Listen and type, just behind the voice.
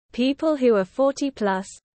People who are 40 plus,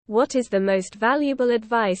 what is the most valuable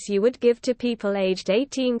advice you would give to people aged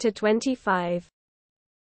 18 to 25?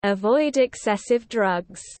 Avoid excessive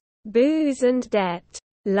drugs, booze and debt.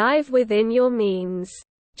 Live within your means.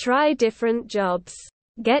 Try different jobs.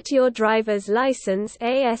 Get your driver's license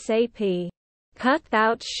ASAP. Cut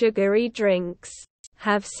out sugary drinks.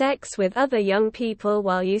 Have sex with other young people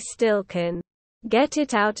while you still can. Get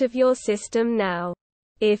it out of your system now.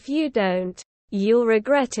 If you don't, you'll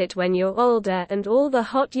regret it when you're older and all the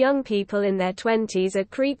hot young people in their 20s are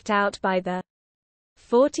creeped out by the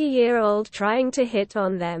 40-year-old trying to hit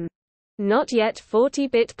on them. Not yet 40,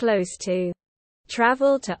 bit close to.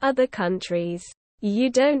 Travel to other countries. You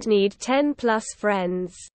don't need 10 plus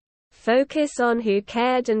friends. Focus on who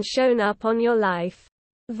cared and shown up on your life.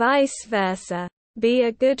 Vice versa. Be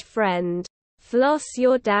a good friend. Floss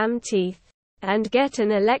your damn teeth. And get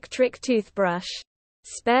an electric toothbrush.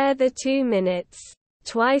 Spare the 2 minutes.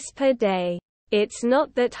 Twice per day. It's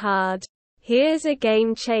not that hard. Here's a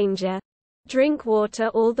game changer. Drink water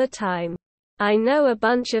all the time. I know a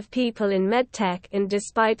bunch of people in medtech, and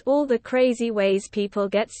despite all the crazy ways people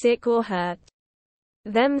get sick or hurt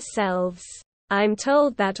themselves, I'm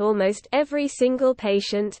told that almost every single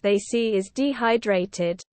patient they see is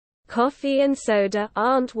dehydrated. Coffee and soda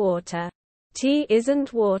aren't water. Tea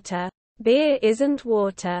isn't water. Beer isn't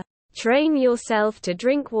water. Train yourself to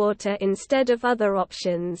drink water instead of other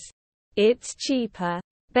options. It's cheaper,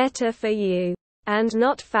 better for you, and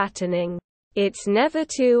not fattening. It's never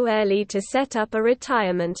too early to set up a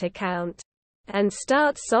retirement account and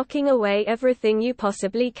start socking away everything you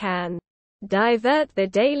possibly can. Divert the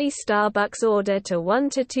daily Starbucks order to 1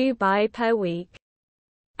 to 2 buy per week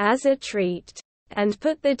as a treat, and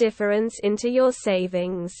put the difference into your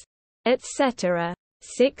savings, etc.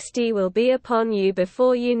 60 will be upon you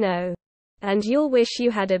before you know, and you'll wish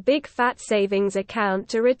you had a big fat savings account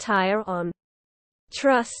to retire on.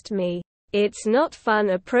 Trust me, it's not fun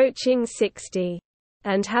approaching 60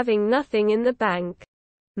 and having nothing in the bank.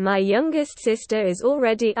 My youngest sister is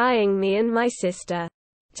already eyeing me and my sister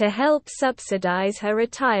to help subsidize her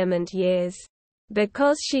retirement years,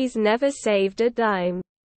 because she's never saved a dime.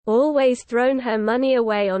 Always thrown her money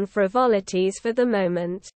away on frivolities for the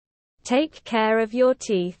moment. Take care of your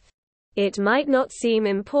teeth. It might not seem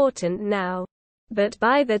important now, but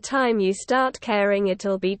by the time you start caring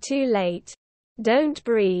it'll be too late. Don't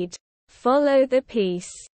breed. Follow the peace.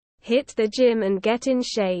 Hit the gym and get in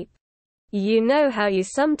shape. You know how you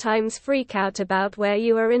sometimes freak out about where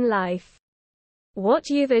you are in life, what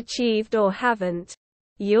you've achieved or haven't,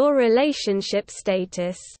 your relationship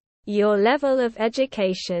status, your level of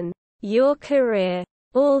education, your career,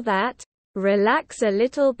 all that. Relax a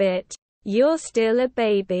little bit. You're still a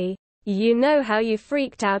baby. You know how you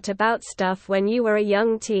freaked out about stuff when you were a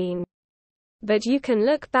young teen. But you can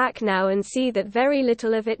look back now and see that very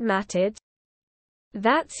little of it mattered.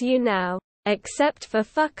 That's you now, except for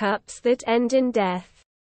fuck-ups that end in death,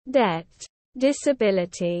 debt,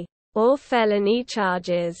 disability, or felony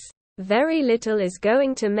charges. Very little is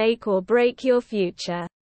going to make or break your future.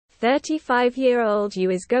 35-year-old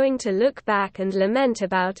you is going to look back and lament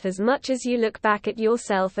about as much as you look back at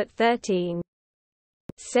yourself at 13.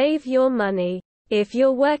 Save your money. If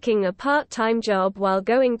you're working a part-time job while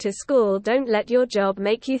going to school, don't let your job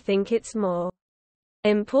make you think it's more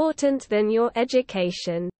important than your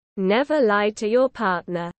education. Never lie to your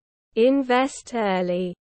partner. Invest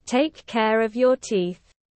early. Take care of your teeth.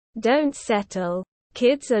 Don't settle.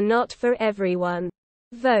 Kids are not for everyone.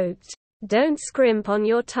 Vote. Don't scrimp on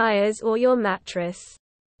your tires or your mattress.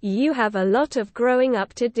 You have a lot of growing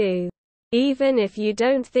up to do. Even if you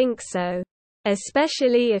don't think so.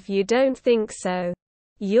 Especially if you don't think so.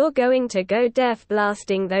 You're going to go deaf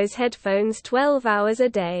blasting those headphones 12 hours a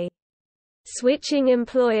day. Switching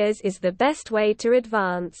employers is the best way to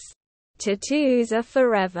advance. Tattoos are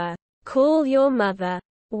forever. Call your mother.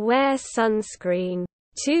 Wear sunscreen.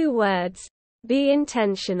 2 words. Be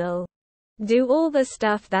intentional. Do all the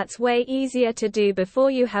stuff that's way easier to do before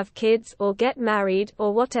you have kids or get married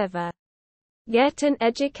or whatever. Get an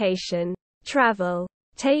education. Travel.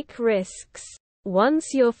 Take risks. Once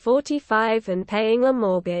you're 45 and paying a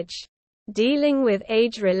mortgage, dealing with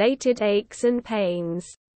age-related aches and pains,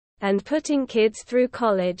 and putting kids through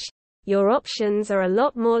college, your options are a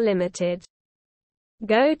lot more limited.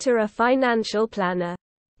 Go to a financial planner.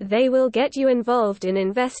 They will get you involved in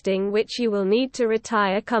investing, which you will need to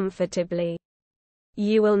retire comfortably.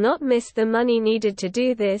 You will not miss the money needed to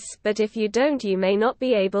do this, but if you don't, you may not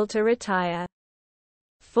be able to retire.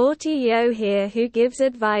 40yo here who gives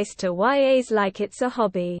advice to YAs like it's a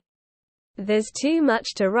hobby. There's too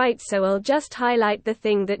much to write, so I'll just highlight the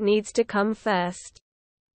thing that needs to come first.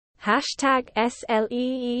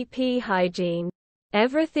 #SLEEP hygiene.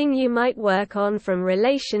 Everything you might work on, from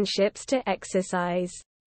relationships to exercise,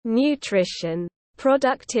 nutrition,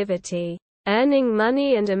 productivity, earning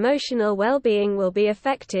money and emotional well-being, will be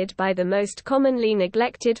affected by the most commonly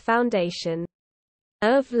neglected foundation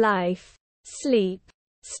of life: sleep.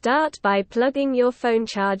 Start by plugging your phone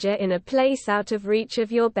charger in a place out of reach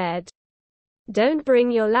of your bed. Don't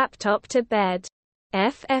bring your laptop to bed.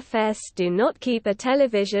 FFS. Do not keep a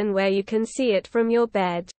television where you can see it from your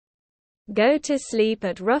bed. Go to sleep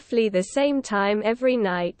at roughly the same time every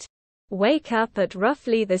night. Wake up at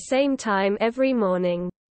roughly the same time every morning.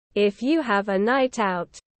 If you have a night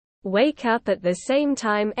out, wake up at the same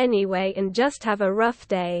time anyway and just have a rough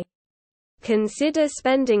day. Consider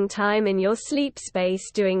spending time in your sleep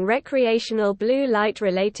space doing recreational blue light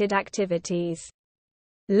related activities.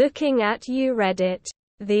 Looking at Reddit.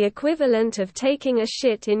 The equivalent of taking a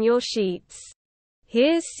shit in your sheets.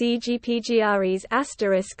 Here's CGPGRE's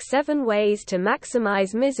 *7 ways to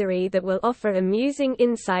maximize misery that will offer amusing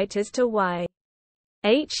insight as to why.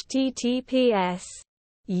 https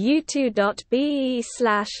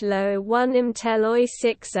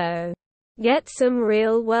u2.be/lo1imteloi60. Get some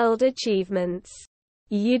real-world achievements.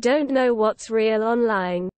 You don't know what's real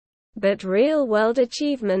online, but real-world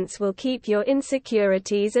achievements will keep your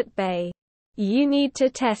insecurities at bay. You need to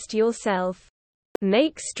test yourself.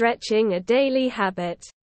 Make stretching a daily habit.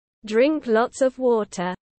 Drink lots of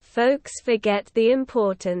water. Folks forget the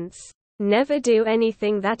importance. Never do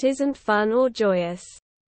anything that isn't fun or joyous.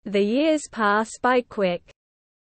 The years pass by quick.